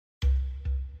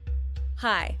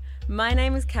Hi, my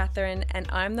name is Catherine and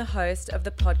I'm the host of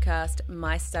the podcast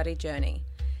My Study Journey.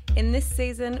 In this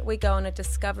season, we go on a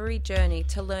discovery journey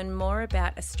to learn more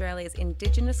about Australia's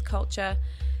Indigenous culture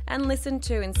and listen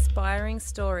to inspiring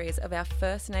stories of our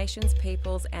First Nations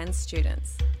peoples and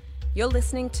students. You're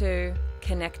listening to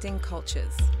Connecting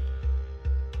Cultures.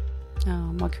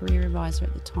 My career advisor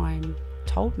at the time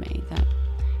told me that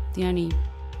the only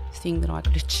thing that I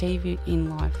could achieve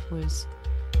in life was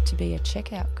to be a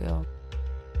checkout girl.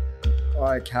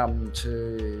 I come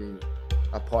to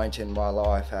a point in my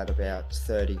life at about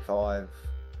 35,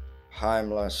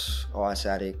 homeless, ice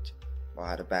addict. I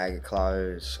had a bag of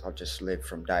clothes. I just lived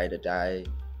from day to day,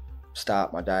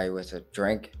 start my day with a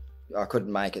drink. I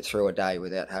couldn't make it through a day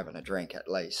without having a drink at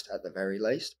the very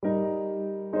least.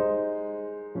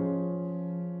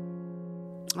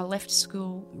 I left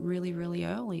school really, really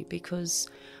early because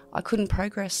I couldn't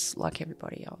progress like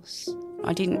everybody else.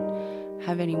 I didn't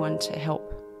have anyone to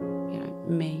help,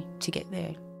 me to get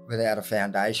there. Without a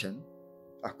foundation,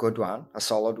 a good one, a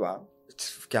solid one,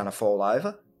 it's going to fall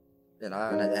over,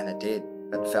 and it did.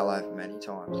 It fell over many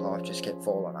times. Life just kept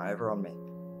falling over on me,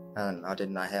 and I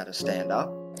didn't know how to stand up.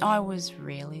 I was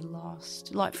really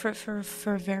lost, for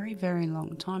a very, very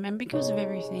long time, and because of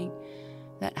everything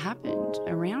that happened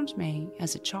around me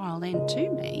as a child and to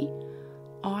me,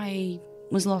 I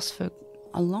was lost for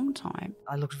a long time.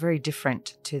 I looked very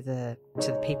different to the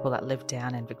people that lived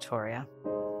down in Victoria.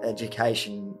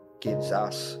 Education gives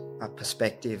us a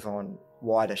perspective on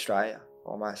white Australia,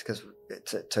 almost, because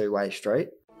it's a two-way street.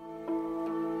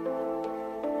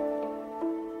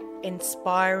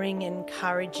 Inspiring,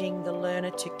 encouraging the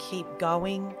learner to keep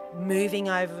going, moving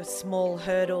over small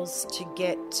hurdles to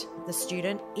get the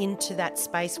student into that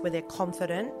space where they're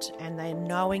confident and they're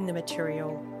knowing the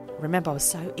material. Remember, I was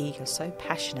so eager, so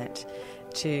passionate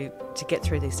to get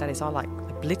through these studies. I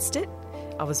blitzed it.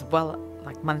 I was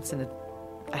months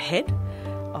ahead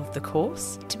of the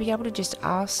course. To be able to just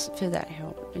ask for that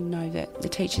help and know that the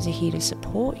teachers are here to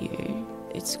support you,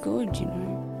 it's good,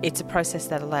 It's a process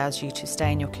that allows you to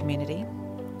stay in your community,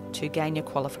 to gain your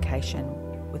qualification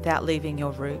without leaving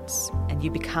your roots, and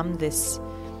you become this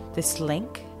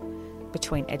link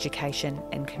between education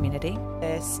and community.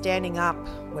 We're standing up,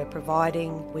 we're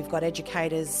providing, we've got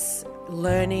educators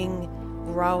learning,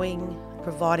 growing,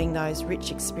 providing those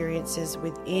rich experiences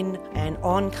within and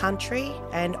on country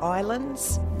and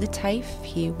islands. The TAFE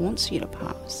here wants you to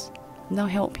pass. They'll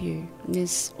help you.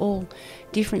 There's all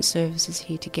different services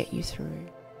here to get you through.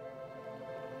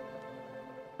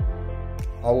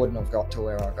 I wouldn't have got to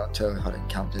where I got to if I didn't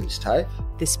come to this TAFE.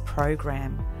 This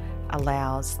program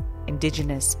allows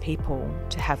Indigenous people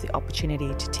to have the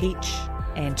opportunity to teach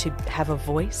and to have a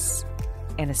voice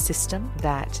and a system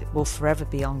that will forever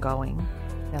be ongoing.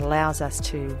 It allows us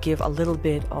to give a little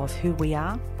bit of who we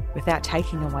are without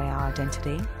taking away our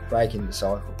identity. Breaking the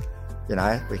cycle.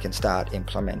 We can start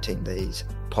implementing these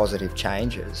positive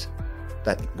changes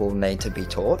that will need to be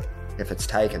taught. If it's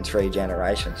taken 3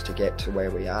 generations to get to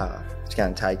where we are, it's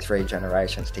going to take 3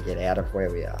 generations to get out of where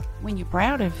we are. When you're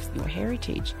proud of your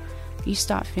heritage, you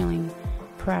start feeling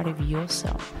proud of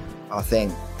yourself. I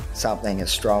think something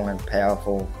as strong and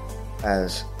powerful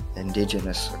as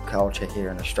Indigenous culture here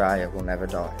in Australia will never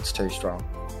die. It's too strong.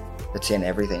 It's in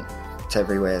everything. It's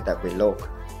everywhere that we look,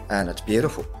 and it's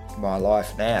beautiful. My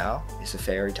life now is a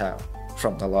fairy tale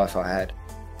from the life I had.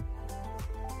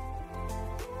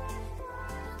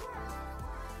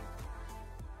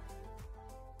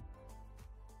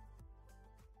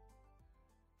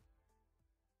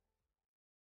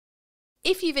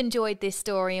 If you've enjoyed this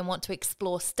story and want to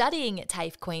explore studying at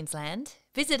TAFE Queensland,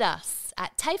 visit us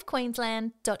at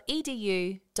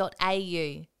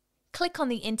tafequeensland.edu.au. Click on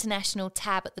the International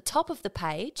tab at the top of the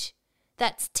page.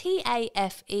 That's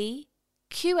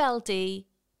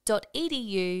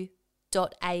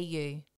tafeqld.edu.au.